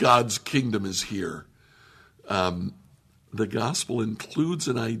context of God's kingdom is here. The gospel includes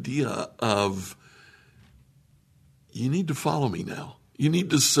an idea of, you need to follow me now. You need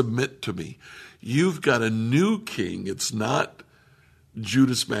to submit to me. You've got a new king. It's not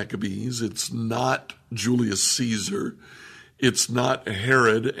Judas Maccabees. It's not Julius Caesar. It's not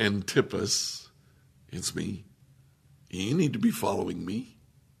Herod Antipas. It's me. You need to be following me.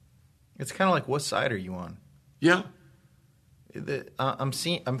 It's kind of like, what side are you on? Yeah. I'm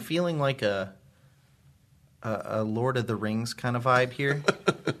feeling like a Lord of the Rings kind of vibe here.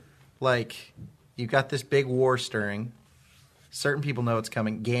 Like, you got this big war stirring. Certain people know it's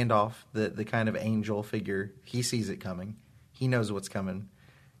coming. Gandalf, the kind of angel figure, he sees it coming. He knows what's coming.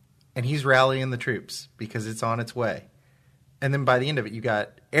 And he's rallying the troops because it's on its way. And then by the end of it, you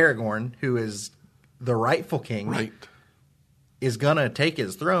got Aragorn, who is the rightful king. Right. Is going to take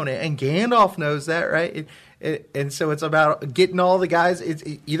his throne. And Gandalf knows that, right? And so it's about getting all the guys. It's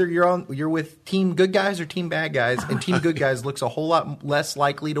either you're with team good guys or team bad guys. And team good guys looks a whole lot less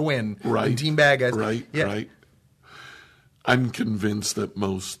likely to win than team bad guys. Right. I'm convinced that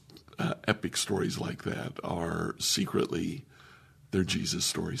most epic stories like that are secretly, they're Jesus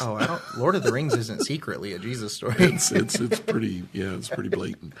stories. Oh, Lord of the Rings isn't secretly a Jesus story. It's pretty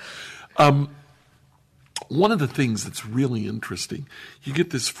blatant. one of the things that's really interesting, you get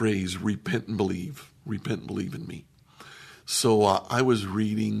this phrase, repent and believe in me. So I was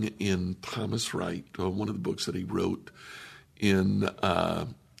reading in Thomas Wright, one of the books that he wrote in The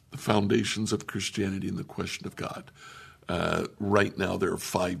Foundations of Christianity and the Question of God. Right now there are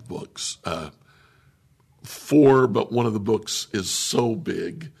 5 books. 4, but one of the books is so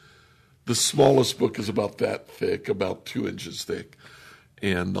big. The smallest book is about that thick, about 2 inches thick.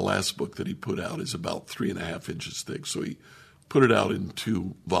 And the last book that he put out is about 3.5 inches thick. So he put it out in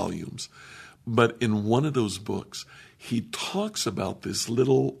 2 volumes. But in one of those books, he talks about this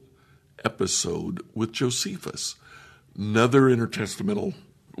little episode with Josephus, another intertestamental,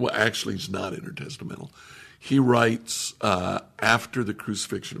 well, actually he's not intertestamental. He writes after the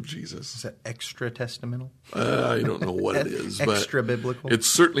crucifixion of Jesus. Is that extra testamental? I don't know what it is. Extra biblical? It's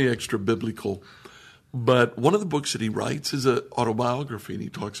certainly extra biblical. But one of the books that he writes is an autobiography, and he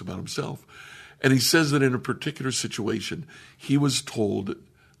talks about himself. And he says that in a particular situation, he was told,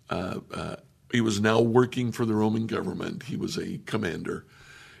 he was now working for the Roman government. He was a commander.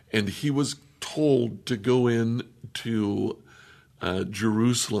 And he was told to go in to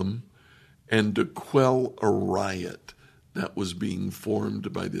Jerusalem and to quell a riot that was being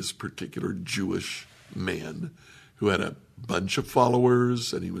formed by this particular Jewish man who had a bunch of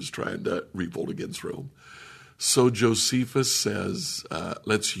followers, and he was trying to revolt against Rome. So Josephus says,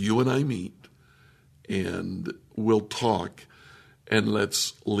 let's you and I meet, and we'll talk, and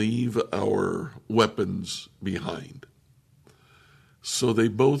let's leave our weapons behind. So they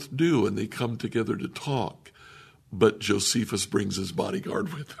both do, and they come together to talk, but Josephus brings his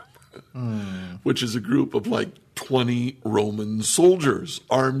bodyguard with him, which is a group of like 20 Roman soldiers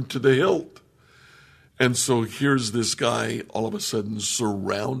armed to the hilt. And so here's this guy all of a sudden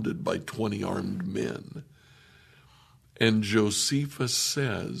surrounded by 20 armed men. And Josephus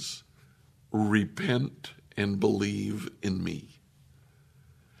says, repent and believe in me.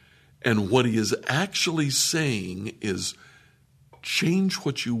 And what he is actually saying is, change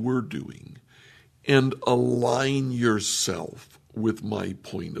what you were doing and align yourself with my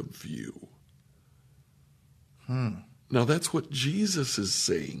point of view. Now that's what Jesus is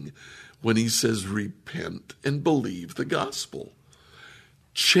saying when he says repent and believe the gospel.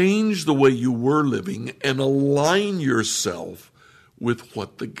 Change the way you were living and align yourself with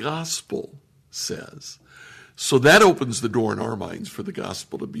what the gospel says. So that opens the door in our minds for the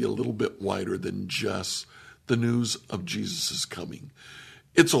gospel to be a little bit wider than just the news of Jesus' coming.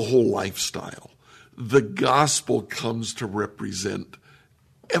 It's a whole lifestyle. The gospel comes to represent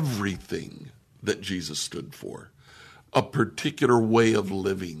everything that Jesus stood for. A particular way of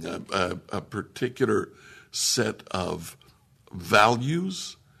living, a particular set of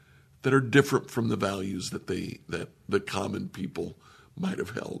values that are different from the values that the common people might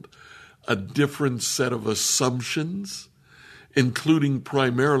have held. A different set of assumptions, including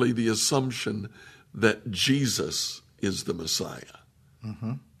primarily the assumption that Jesus is the Messiah,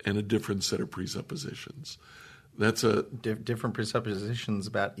 and a different set of presuppositions. That's a different presuppositions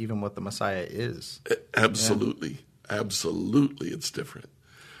about even what the Messiah is. Absolutely. Yeah. Absolutely, it's different.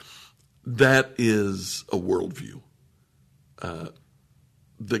 That is a worldview.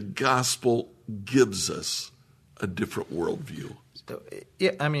 The gospel gives us a different worldview. So,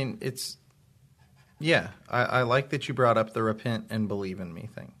 yeah, I mean, I like that you brought up the repent and believe in me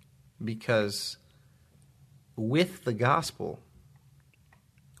thing, because with the gospel,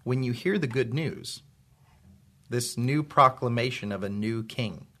 when you hear the good news, this new proclamation of a new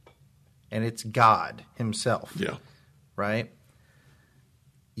king, and it's God himself. Yeah. Right?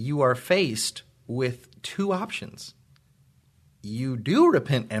 You are faced with 2 options. You do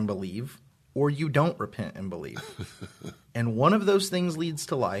repent and believe, or you don't repent and believe. And one of those things leads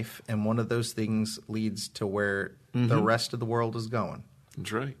to life, and one of those things leads to where the rest of the world is going.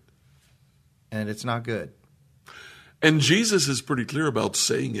 That's right. And it's not good. And Jesus is pretty clear about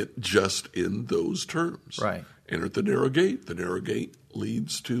saying it just in those terms. Right. Enter the narrow gate. The narrow gate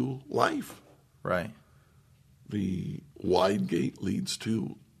leads to life. Right. The wide gate leads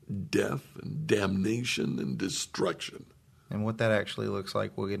to death and damnation and destruction. And what that actually looks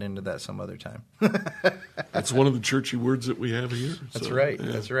like, we'll get into that some other time. That's one of the churchy words that we have here. That's right. Yeah.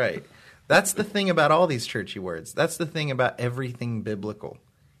 That's right. That's the thing about all these churchy words. That's the thing about everything biblical.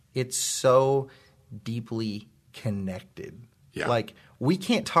 It's so deeply connected. Yeah. Like, we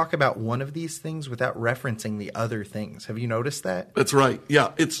can't talk about one of these things without referencing the other things. Have you noticed that? That's right.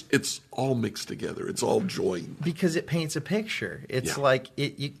 Yeah, it's all mixed together. It's all joined. Because it paints a picture. It's like,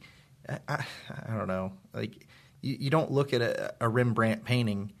 I don't know, like, you don't look at a Rembrandt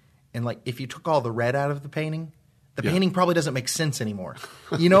painting and, like, if you took all the red out of the painting, the painting probably doesn't make sense anymore.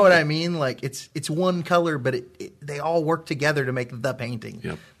 You know what I mean? Like it's one color, but they all work together to make the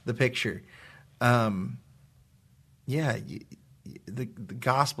painting, the picture. The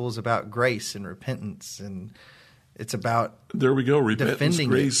gospel is about grace and repentance, and it's about there we go, repentance,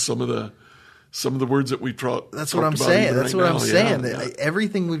 grace. It. Some of the words that we talked. That's what I'm saying. That's what I'm saying.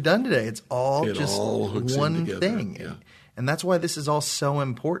 Everything we've done today, it's all just one thing, and that's why this is all so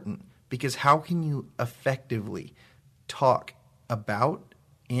important. Because how can you effectively talk about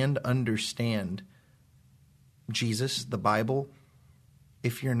and understand Jesus, the Bible,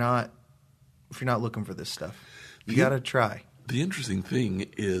 if you're not looking for this stuff? You got to try. The interesting thing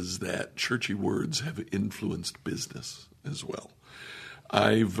is that churchy words have influenced business as well.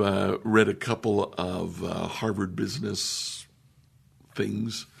 I've read a couple of Harvard business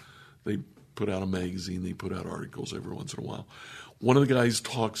things. They put out a magazine. They put out articles every once in a while. One of the guys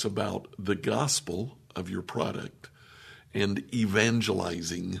talks about the gospel of your product and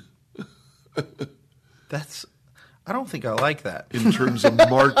evangelizing. I don't think I like that. In terms of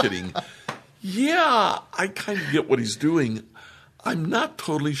marketing. Yeah, I kind of get what he's doing. I'm not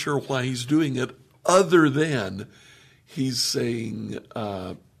totally sure why he's doing it, other than he's saying,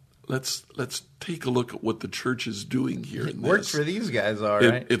 let's take a look at what the church is doing here. It worked for these guys, all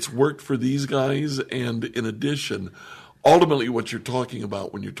right. It's worked for these guys, and in addition, ultimately what you're talking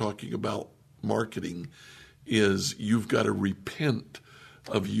about when you're talking about marketing is you've got to repent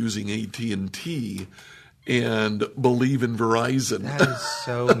of using AT&T and believe in Verizon. That is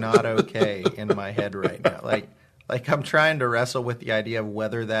so not okay in my head right now. Like I'm trying to wrestle with the idea of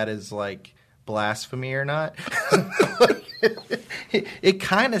whether that is like blasphemy or not. It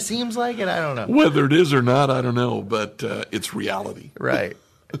kind of seems like it. I don't know. Whether it is or not, I don't know, but it's reality. Right.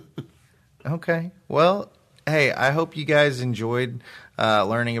 Okay. Well, hey, I hope you guys enjoyed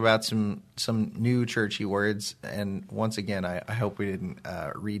learning about some new churchy words. And once again, I hope we didn't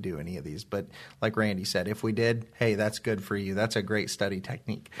redo any of these. But like Randy said, if we did, hey, that's good for you. That's a great study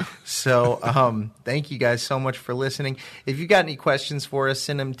technique. So thank you guys so much for listening. If you got any questions for us,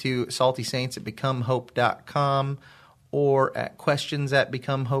 send them to saltysaints@becomehope.com or at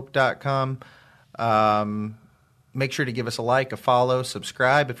questions@becomehope.com. Make sure to give us a like, a follow,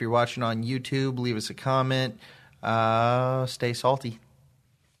 subscribe. If you're watching on YouTube, leave us a comment. Stay salty.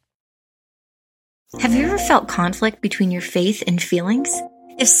 Have you ever felt conflict between your faith and feelings?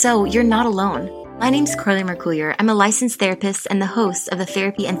 If so, you're not alone. My name's Carly Mercoulier. I'm a licensed therapist and the host of the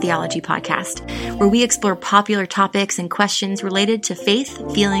Therapy and Theology podcast, where we explore popular topics and questions related to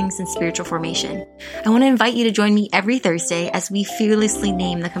faith, feelings, and spiritual formation. I want to invite you to join me every Thursday as we fearlessly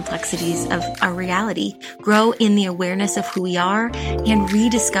name the complexities of our reality, grow in the awareness of who we are, and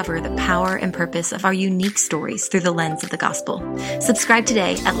rediscover the power and purpose of our unique stories through the lens of the gospel. Subscribe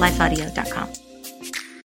today at lifeaudio.com.